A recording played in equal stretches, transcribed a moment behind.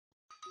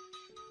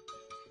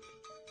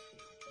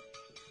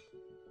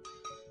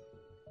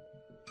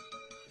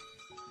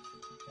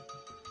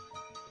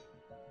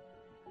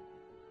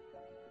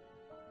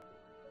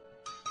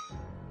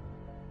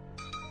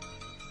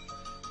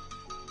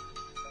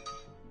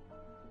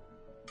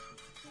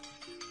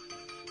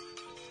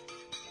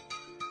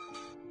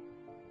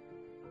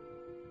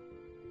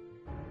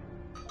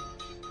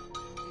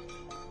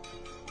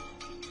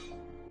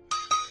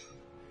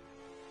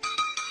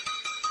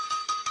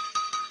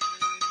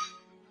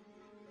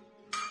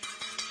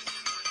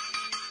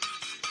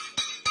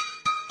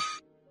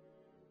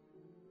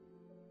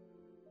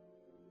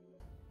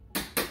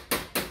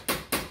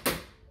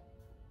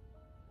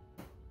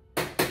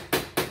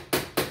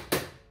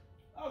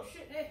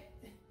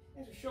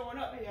showing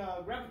up. Hey,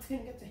 grab a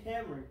tin, get to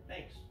hammering.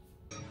 Thanks.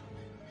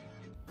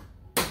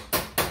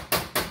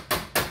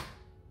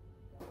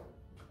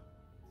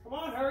 Come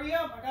on, hurry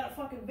up. I got a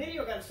fucking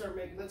video I gotta start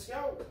making. Let's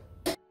go.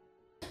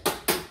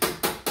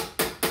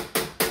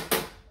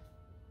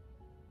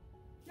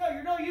 Yo,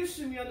 you're no use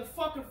to me on the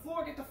fucking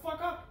floor. Get the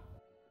fuck up.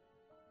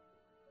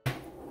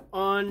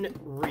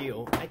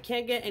 Unreal. I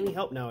can't get any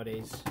help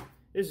nowadays.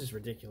 This is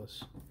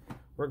ridiculous.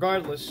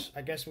 Regardless,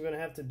 I guess I'm gonna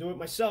have to do it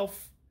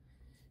myself.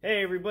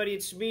 Hey everybody,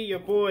 it's me, your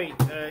boy,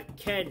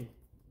 Ken.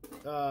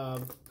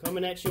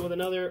 Coming at you with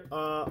another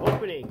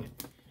opening.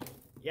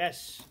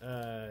 Yes,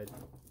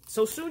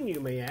 so soon you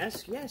may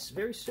ask. Yes,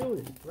 very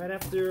soon. Right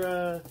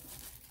after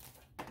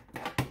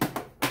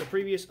the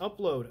previous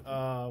upload.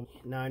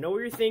 Now I know what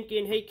you're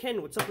thinking. Hey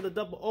Ken, what's up with the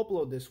double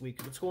upload this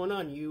week? What's going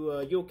on? You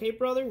okay,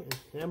 brother?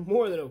 I'm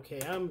more than okay.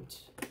 I'm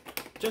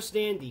just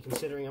dandy,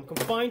 considering I'm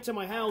confined to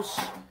my house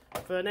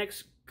for the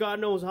next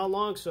God knows how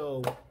long,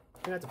 so you're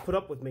gonna have to put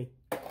up with me.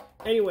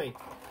 Anyway,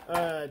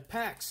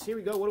 packs. Here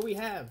we go. What do we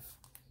have?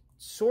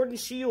 Sword and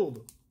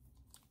Shield,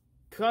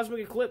 Cosmic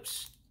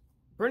Eclipse,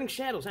 Burning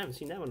Shadows. I haven't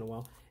seen that one in a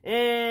while.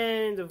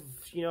 And,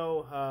 you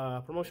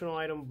know, promotional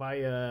item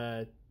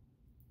by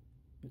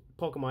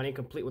Pokemon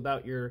Incomplete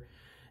without your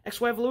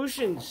XY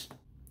evolutions.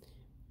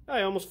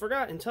 I almost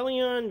forgot.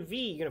 Inteleon V.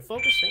 You gonna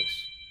focus?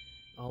 Thanks.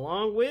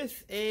 Along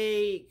with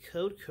a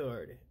code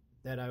card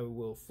that I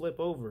will flip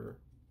over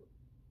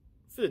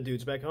for the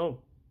dudes back home.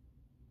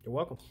 You're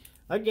welcome.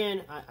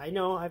 Again, I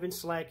know I've been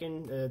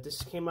slacking.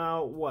 This came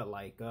out, what,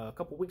 like a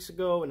couple weeks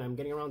ago, and I'm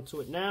getting around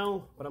to it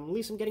now, but at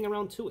least I'm getting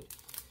around to it.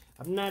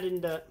 I'm not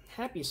in the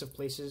happiest of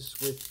places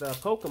with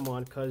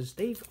Pokemon, because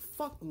they've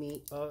fucked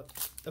me a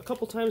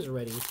couple times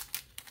already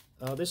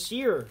this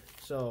year.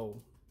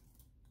 So,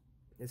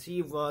 let's see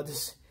if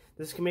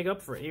this can make up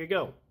for it. Here you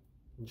go.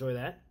 Enjoy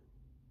that.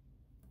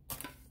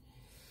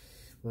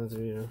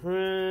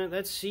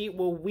 Let's see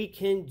what we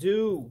can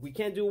do. We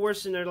can't do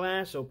worse than our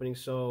last opening,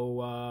 so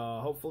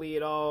hopefully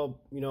it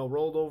all, you know,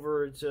 rolled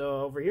over to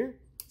over here.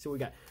 See what we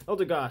got.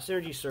 Elder Goss,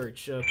 Energy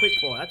Search, Quick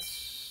Ball.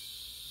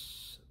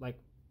 That's like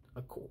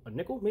a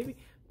nickel, maybe.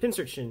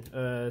 Pinsirchin,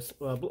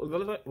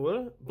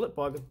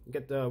 Blipbug. We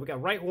got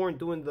Rhyhorn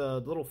doing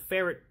the little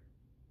ferret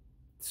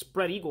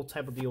spread eagle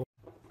type of deal.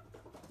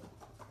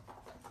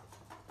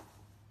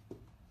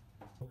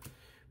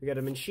 We got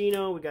a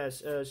Minchino, we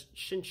got a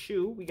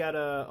Shinshu, we got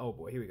a, oh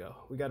boy, here we go.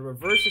 We got a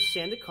reverse of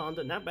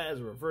Sandaconda, not bad as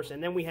a reverse,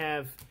 and then we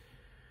have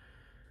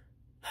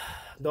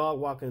Dog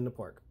Walking in the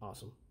Park.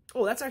 Awesome.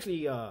 Oh, that's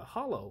actually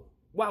hollow.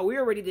 Wow, we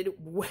already did it.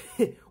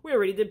 We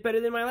already did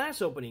better than my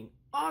last opening.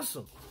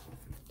 Awesome.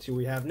 Let's see what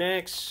we have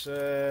next. Here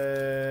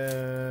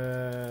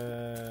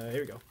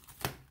we go.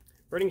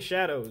 Burning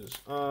Shadows.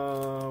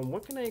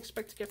 What can I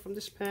expect to get from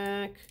this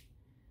pack?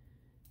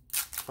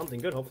 Something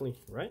good, hopefully,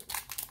 right?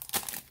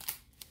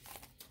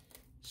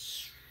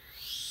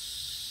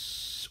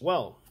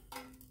 Well,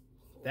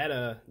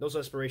 that those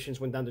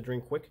aspirations went down the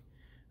drain quick.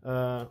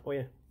 Oh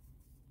yeah,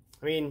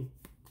 I mean,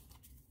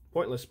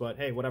 pointless, but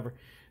hey, whatever.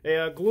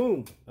 Hey,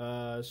 Gloom,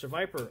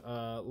 Survivor,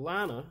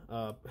 Lana.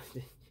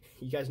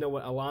 You guys know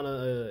what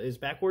Alana is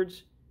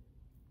backwards?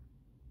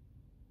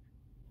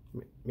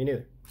 Me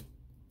neither.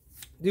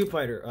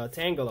 Dewpider,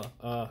 Tangela,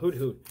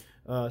 Hoot,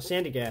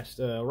 Sandygast,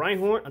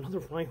 Rhyhorn, another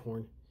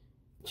Rhyhorn.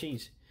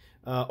 Jeez.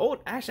 Oh,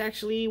 that's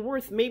actually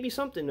worth maybe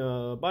something.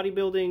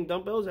 Bodybuilding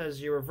dumbbells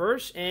as your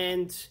reverse,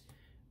 and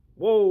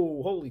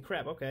whoa, holy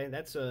crap! Okay,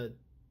 that's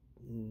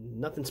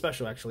nothing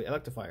special actually.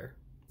 Electrifier.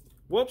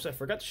 Whoops, I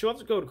forgot to show off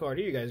the code card.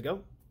 Here you guys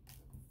go.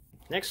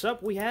 Next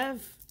up, we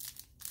have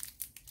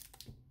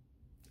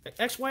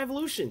XY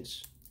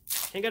evolutions.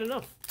 Can't get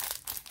enough.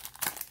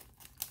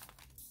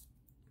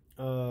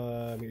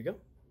 Here you go.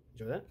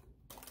 Enjoy that.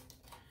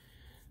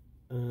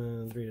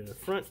 Read it to the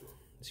front.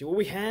 Let's see what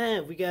we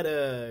have. We got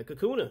a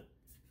Kakuna.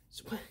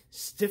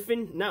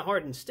 Stiffen, not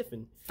harden,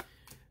 stiffen.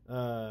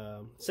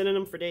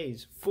 Synonym for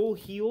days. Full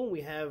heal.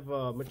 We have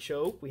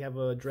Machoke. We have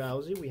a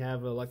Drowsy. We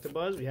have a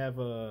Electabuzz. We have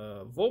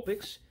a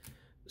Vulpix.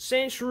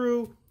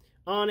 Sandshrew.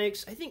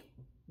 Onyx. I think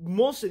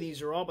most of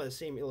these are all by the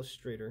same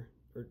illustrator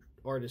or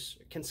artist,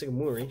 Ken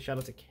Sugimori. Shout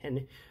out to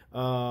Ken.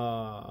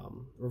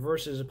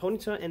 Reverse is a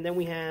Ponyta, and then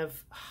we have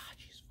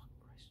jeez fucking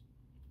Christ,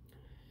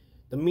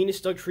 the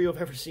meanest Doug trio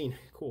I've ever seen.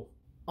 Cool.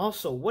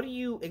 Also, what are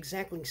you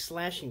exactly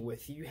slashing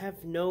with? You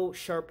have no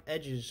sharp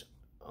edges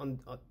on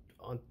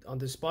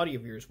this body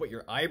of yours. What,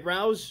 your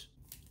eyebrows?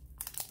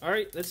 All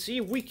right, let's see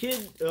if we can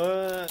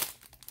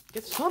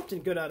get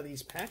something good out of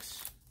these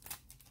packs.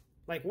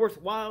 Like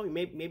worthwhile,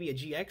 maybe a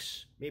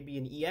GX, maybe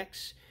an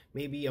EX,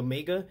 maybe a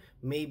Mega,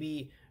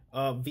 maybe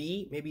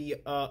V, maybe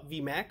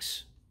V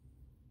Max.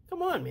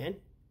 Come on, man.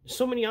 There's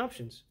so many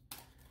options.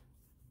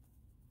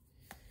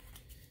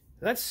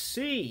 Let's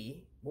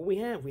see what we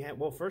have.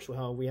 Well, first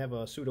we have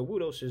a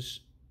Sudowoodo.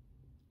 Just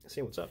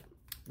say what's up.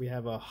 We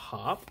have a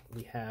Hop.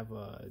 We have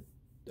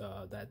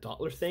that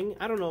Dottler thing.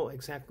 I don't know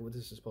exactly what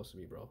this is supposed to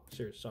be, bro.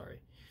 Serious, sorry.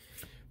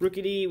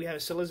 Rookidee. We have a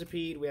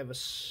Sizzlipede. We have a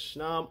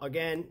Snom.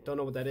 Again, don't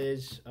know what that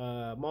is.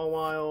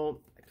 Mawile.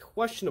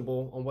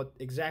 questionable on what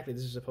exactly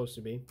this is supposed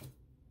to be.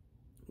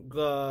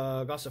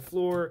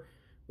 Gossifleur.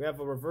 We have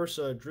a reverse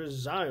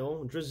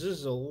Drizzle,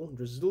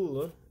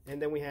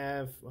 and then we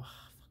have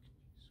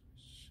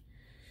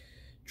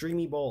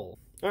Dreamy Ball.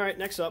 All right,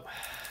 next up,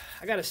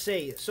 I gotta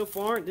say, so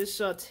far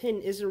this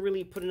tin isn't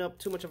really putting up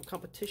too much of a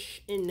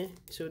competition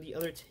to the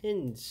other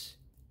tins.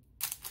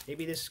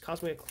 Maybe this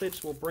Cosmic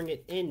Eclipse will bring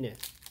it in.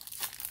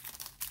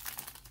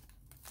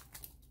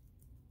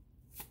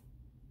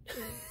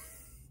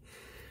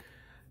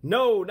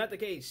 No, not the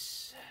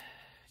case.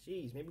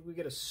 Jeez, maybe we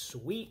get a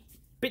sweet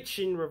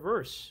bitchin'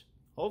 reverse.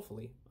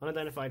 Hopefully.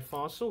 Unidentified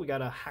fossil. We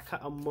got a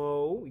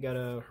Hakamo. We got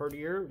a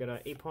Herdier. We got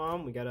a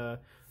Apom. We got a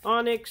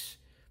Onyx.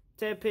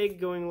 Tepig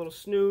going a little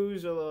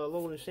snooze. A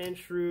Lowland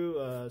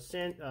Sandshrew.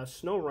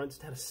 Snow Runt.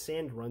 It's not a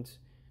Sand Runt.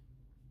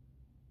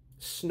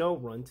 Snow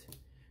Runt.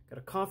 Got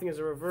a Coughing as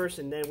a reverse.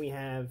 And then we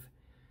have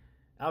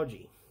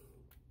Algae.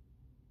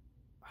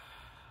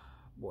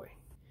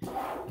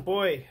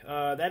 Boy,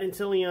 that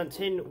Inteleon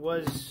tin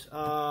was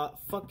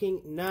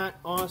fucking not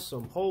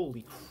awesome.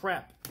 Holy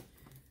crap.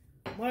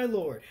 My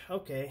lord.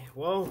 Okay,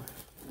 well,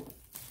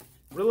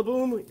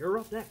 Rillaboom, you're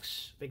up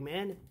next, big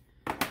man.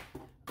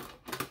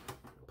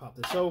 Pop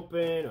this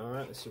open.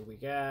 Alright, let's see what we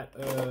got.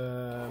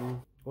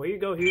 Well, here you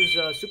go. Here's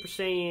Super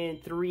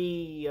Saiyan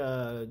 3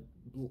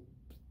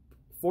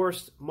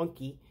 Forest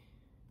Monkey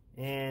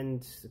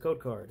and the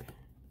code card.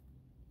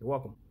 You're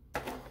welcome.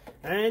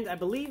 And I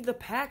believe the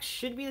packs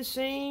should be the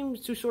same.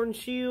 2 Sword and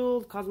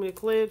Shield, Cosmic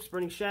Eclipse,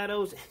 Burning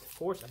Shadows, and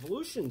Force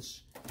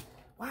Evolutions.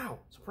 Wow,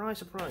 surprise,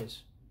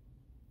 surprise.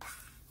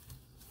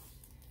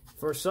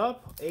 First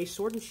up, a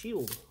Sword and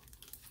Shield.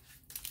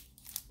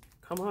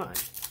 Come on,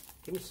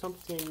 give me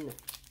something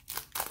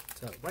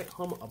to write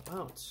home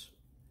about.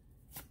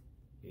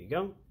 Here you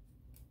go.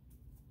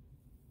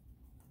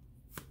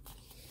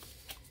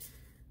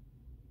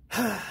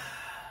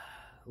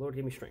 Lord,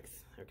 give me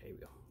strength. Okay, here we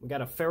go. We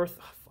got a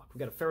We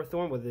got a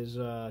Ferrothorn with his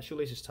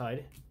shoelaces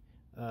tied.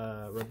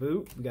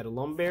 Reboot. We got a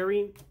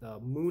Lumberry.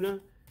 Muna.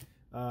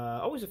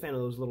 Always a fan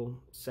of those little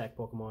sack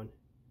Pokemon.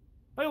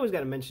 I always got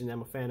to mention that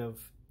I'm a fan of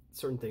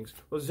certain things.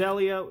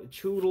 Roselia,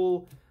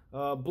 Choodle,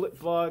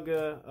 Blipbug,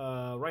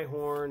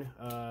 Rhyhorn.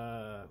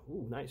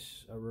 Ooh,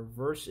 nice.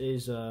 Reverse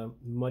is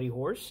Muddy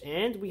Horse.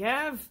 And we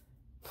have...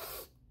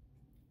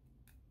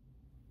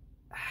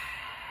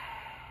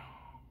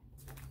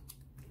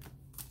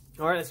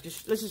 Alright, let's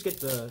just get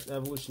the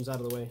evolutions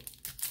out of the way.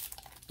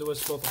 Do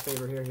us both a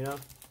favor here, you know?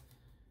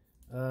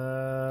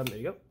 There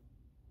you go.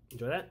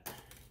 Enjoy that.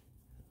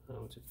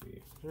 1, 2,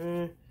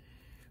 3.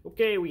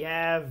 Okay, we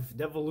have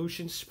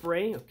Devolution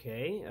Spray.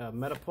 Okay,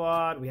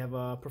 Metapod. We have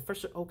a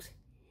Professor Oak's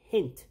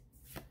Hint.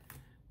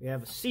 We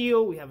have a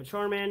Seal. We have a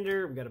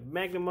Charmander. We got a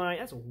Magnemite.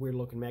 That's a weird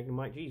looking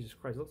Magnemite. Jesus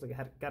Christ, looks like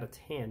it got a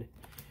tan.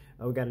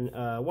 We got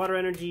a Water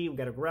Energy. We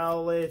got a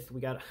Growlithe. We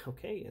got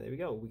okay, there we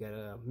go. We got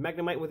a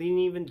Magnemite with an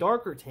even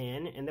darker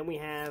tan, and then we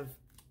have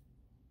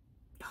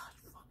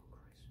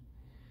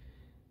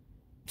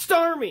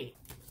Starmie!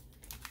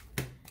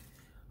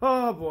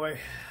 Oh boy.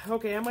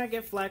 Okay, I might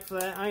get flack for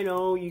that. I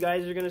know, you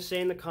guys are gonna say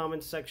in the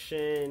comments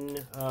section,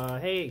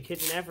 hey,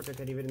 kids in Africa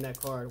could even in that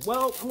card.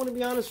 Well, I'm gonna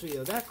be honest with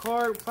you. That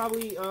card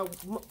probably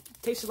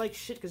tasted like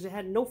shit because it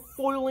had no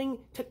foiling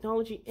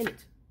technology in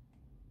it.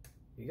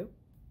 Here you go.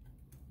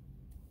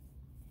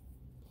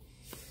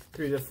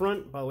 Through the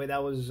front. By the way,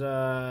 that was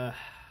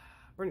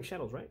Burning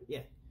Shadows, right?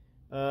 Yeah.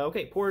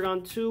 Okay,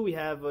 Porygon 2, we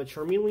have a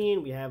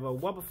Charmeleon, we have a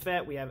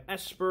Wobbuffet, we have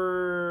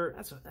Esper.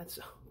 That's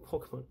a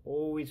Pokemon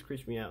always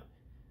creeps me out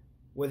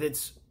with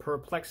its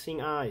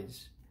perplexing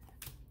eyes.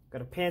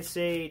 Got a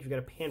Pansage, we got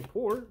a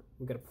Panpour,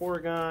 we got a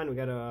Porygon, we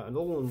got a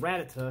Alolan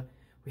Rattata.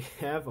 We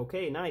have,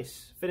 okay,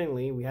 nice,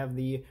 fittingly, we have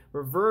the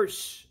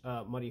reverse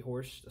Muddy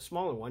Horse, the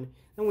smaller one.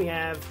 Then we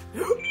have...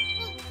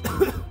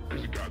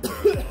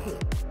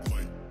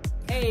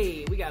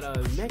 Hey, we got a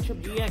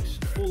Matchup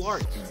GX Full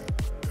Art.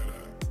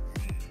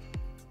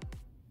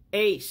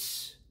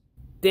 Ace.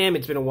 Damn,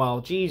 it's been a while.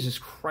 Jesus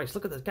Christ.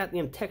 Look at the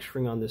goddamn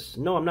texturing on this.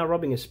 No, I'm not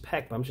rubbing his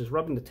pec, but I'm just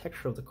rubbing the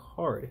texture of the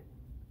card.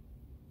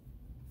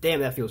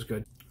 Damn, that feels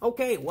good.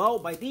 Okay, well,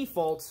 by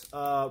default,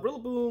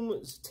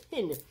 Rillaboom's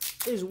tin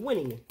is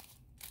winning.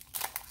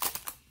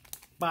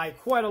 By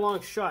quite a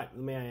long shot,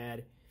 may I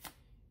add.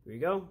 Here we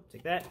go.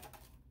 Take that.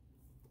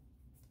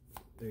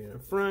 There you go in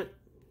front.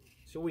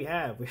 So we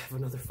have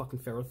another fucking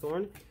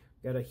Ferrothorn.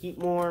 We got a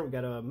Heatmore. We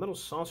got a Metal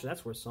Saucer.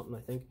 That's worth something, I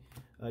think.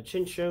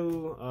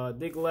 Chinchou,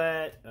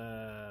 Diglett,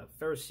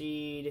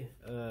 Ferroseed,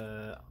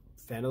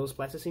 fan of those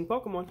Plasticine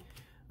Pokemon.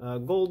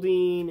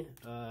 Goldeen,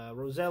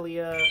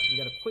 Roselia. We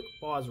got a Quick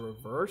Pause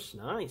reverse.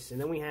 Nice. And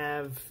then we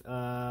have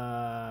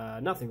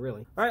nothing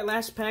really. Alright,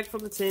 last pack from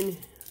the tin.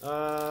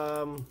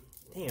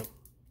 Damn.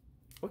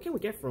 What can we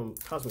get from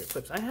Cosmic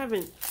Eclipse? I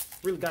haven't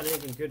really gotten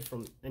anything good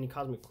from any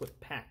Cosmic Eclipse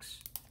packs.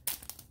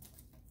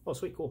 Oh,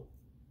 sweet, cool.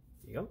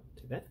 There you go.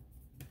 Take that.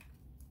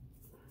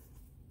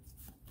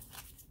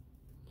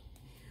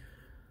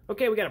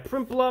 Okay, we got a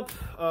Prinplup,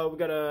 we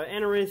got a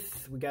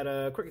Anorith, we got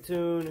a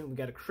Cricketune, we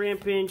got a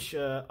Crampinch,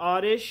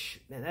 Oddish.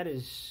 Man, that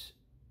is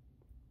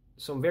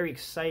some very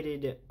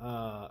excited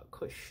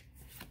Kush.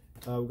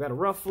 We got a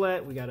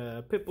Rufflet, we got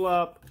a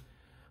Piplup,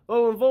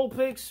 and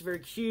Vulpix, very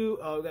cute.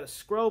 We got a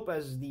Scrope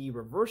as the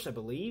reverse, I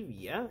believe.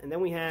 Yeah, and then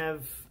we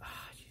have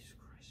Jesus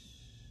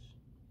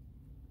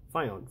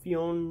Christ,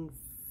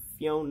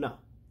 Fiona.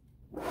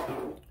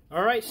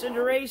 All right,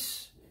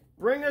 Cinderace,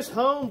 bring us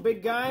home,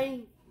 big guy.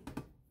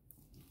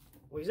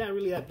 Well, he's not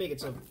really that big.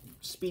 It's a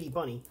speedy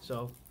bunny,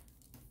 so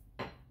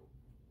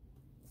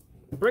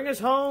bring us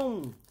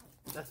home,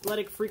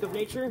 athletic freak of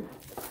nature.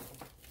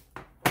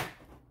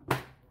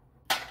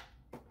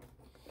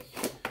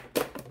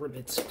 Rip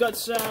its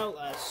guts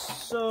out,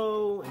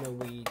 so, and then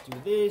we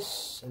do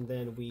this, and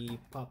then we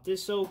pop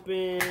this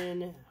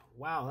open.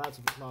 Wow, that's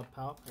a lot of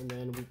pop. And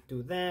then we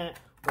do that,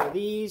 one of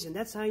these, and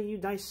that's how you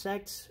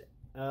dissect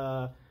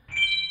a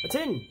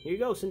tin. Here you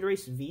go,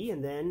 Cinderace V,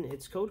 and then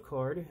its code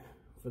card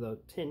for the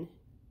tin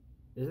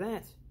is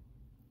that.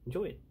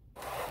 Enjoy it.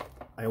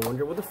 I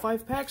wonder what the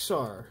 5 packs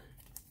are.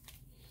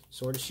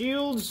 Sword of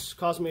Shields,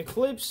 Cosmic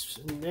Eclipse,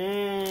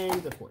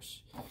 and of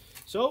course.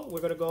 So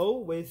we're gonna go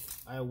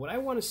with what I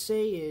want to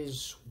say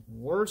is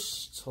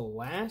worst to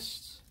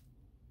last.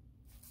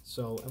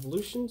 So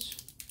evolutions.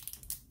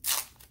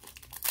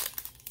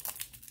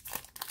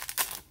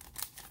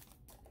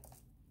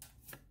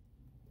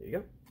 There you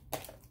go.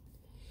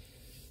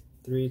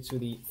 3 to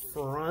the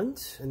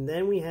front, and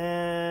then we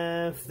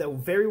have the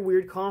very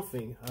weird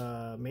coughing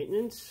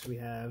maintenance. We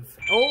have,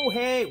 oh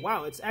hey,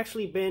 wow, it's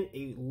actually been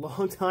a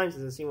long time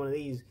since I've seen one of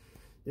these.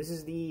 This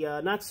is the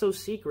not so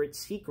secret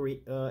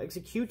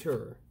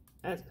Executor.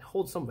 That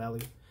holds some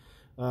value.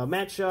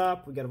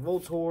 Matchup, we got a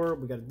Voltorb,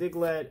 we got a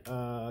Diglett,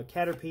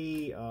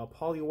 Caterpie,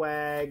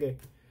 Poliwag,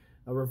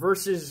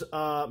 reverses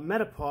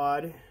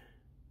Metapod,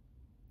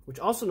 which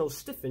also knows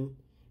Stiffen,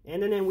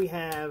 and then we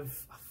have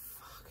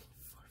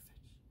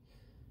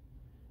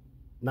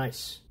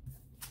nice.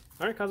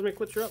 All right, Cosmic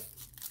Eclipse, you're up.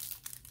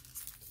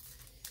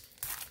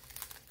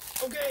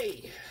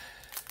 Okay.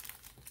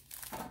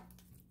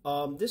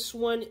 This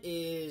one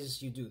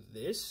is, you do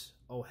this.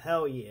 Oh,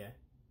 hell yeah.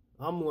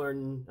 I'm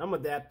learning. I'm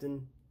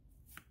adapting.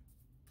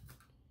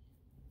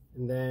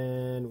 And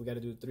then we got to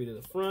do 3 to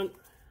the front,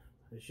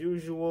 as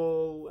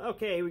usual.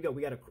 Okay, here we go.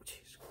 We got a,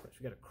 Jesus Christ,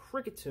 we got a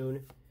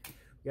Cricketune.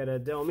 We got a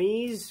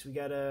Delmise. We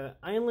got a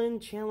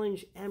Island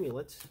Challenge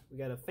Amulet. We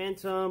got a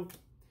Phantom,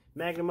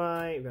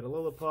 Magnemite. We got a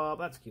Lillipup.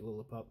 That's a cute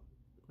Lillipup.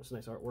 That's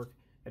nice artwork.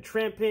 A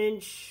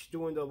Trampinch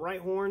doing the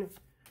right horn.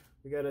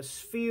 We got a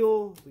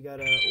Spheal. We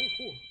got a, oh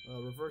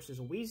cool, reverses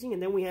a Weezing.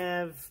 And then we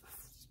have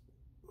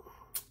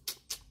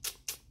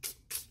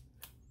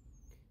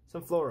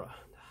some Flora.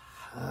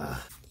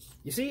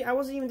 You see, I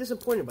wasn't even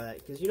disappointed by that,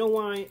 because you know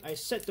why? I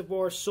set the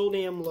bar so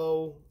damn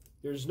low.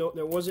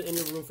 There wasn't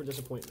any room for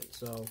disappointment.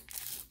 So,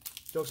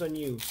 joke's on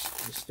you, you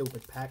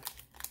stupid pack.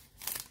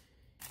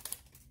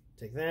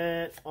 Take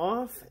that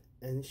off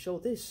and show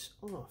this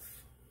off.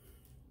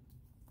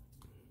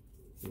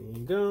 There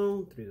you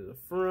go. 3 to the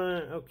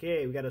front.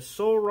 Okay, we got a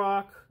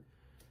Solrock,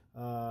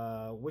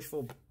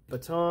 Wishful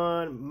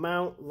Baton,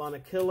 Mount,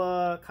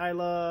 Lanakilla,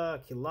 Kyla,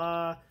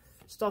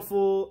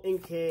 Stuffle,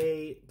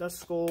 Inkay,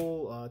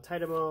 Duskull,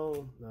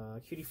 Tydamo,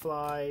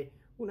 Cutiefly.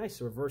 Oh, nice.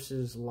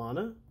 Reverses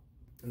Lana.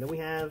 And then we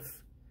have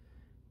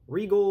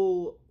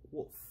Regal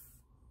Wolf.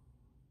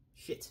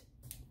 Shit.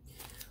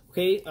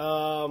 Okay,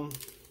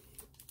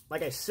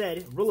 like I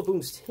said,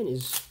 Rillaboom's tin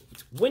is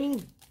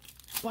winning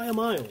by a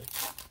mile.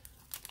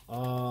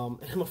 And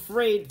I'm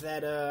afraid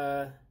that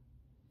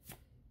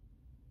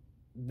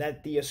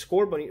the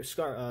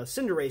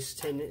Cinderace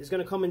tin is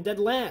going to come in dead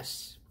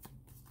last.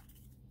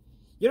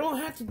 You don't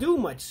have to do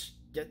much,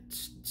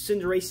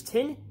 Cinderace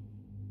tin.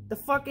 The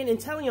fucking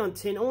Inteleon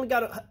tin only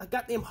got a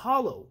goddamn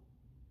hollow.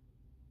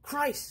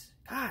 Christ.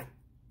 God.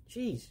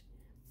 Jeez.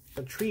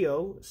 A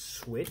Trio,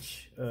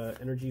 Switch,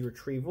 Energy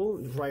Retrieval,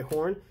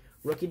 Rhyhorn,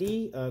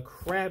 Rookidee,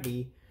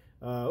 Krabby,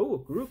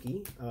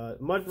 Grookey,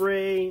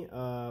 Mudbray,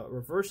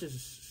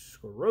 reverses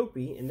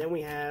Skoropy, and then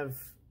we have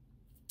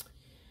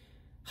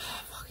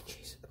fucking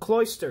jeez,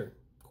 Cloyster.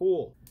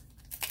 Cool.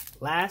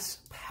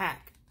 Last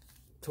pack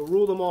to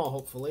rule them all,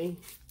 hopefully.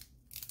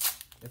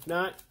 If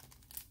not,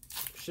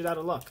 shit out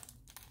of luck.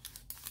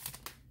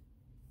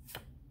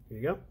 Here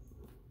you go.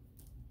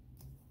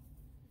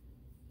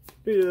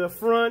 To the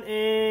front,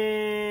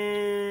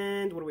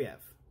 and what do we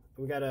have?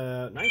 We got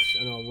a nice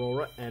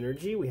Aurora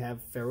Energy. We have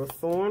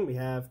Ferrothorn. We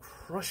have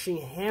Crushing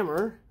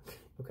Hammer.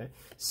 Okay.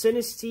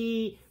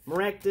 Sinistea,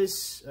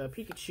 Maractus,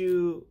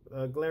 Pikachu,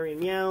 Galarian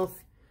Meowth,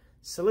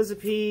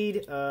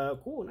 Sizzlipede.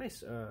 Cool,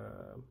 nice.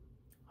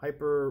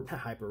 Hyper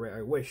Rare,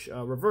 I wish.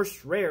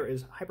 Reverse Rare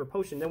is Hyper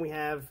Potion. Then we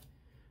have...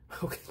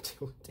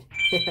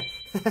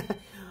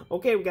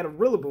 Okay, we got a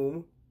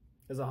Rillaboom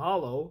as a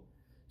holo.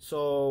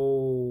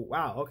 So,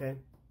 wow, okay.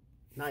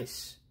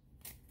 Nice.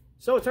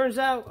 So it turns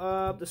out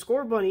the the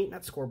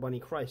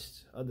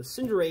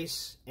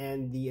Cinderace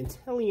and the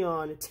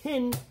Inteleon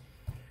tin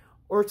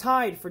are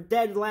tied for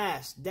dead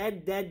last.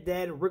 Dead,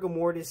 rigor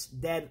mortis,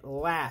 dead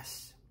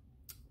last.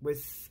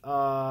 With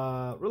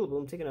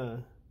Rillaboom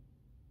taking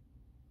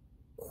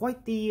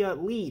quite the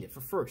lead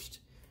for first.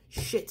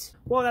 Shit.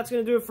 Well, that's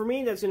going to do it for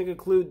me. That's going to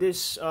conclude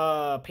this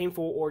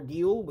painful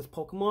ordeal with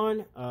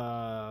Pokemon.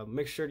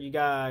 Make sure you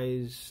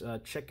guys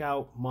check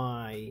out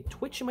my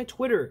Twitch and my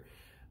Twitter.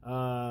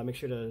 Make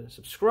sure to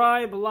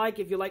subscribe, like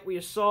if you like what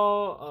you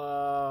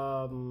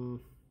saw.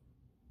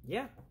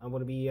 Yeah, I'm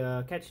going to be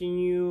catching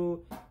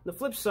you on the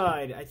flip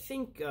side. I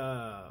think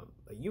a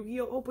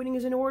Yu-Gi-Oh! Opening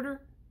is in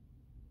order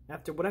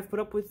after what I've put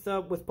up with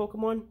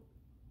Pokemon.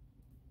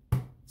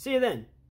 See you then.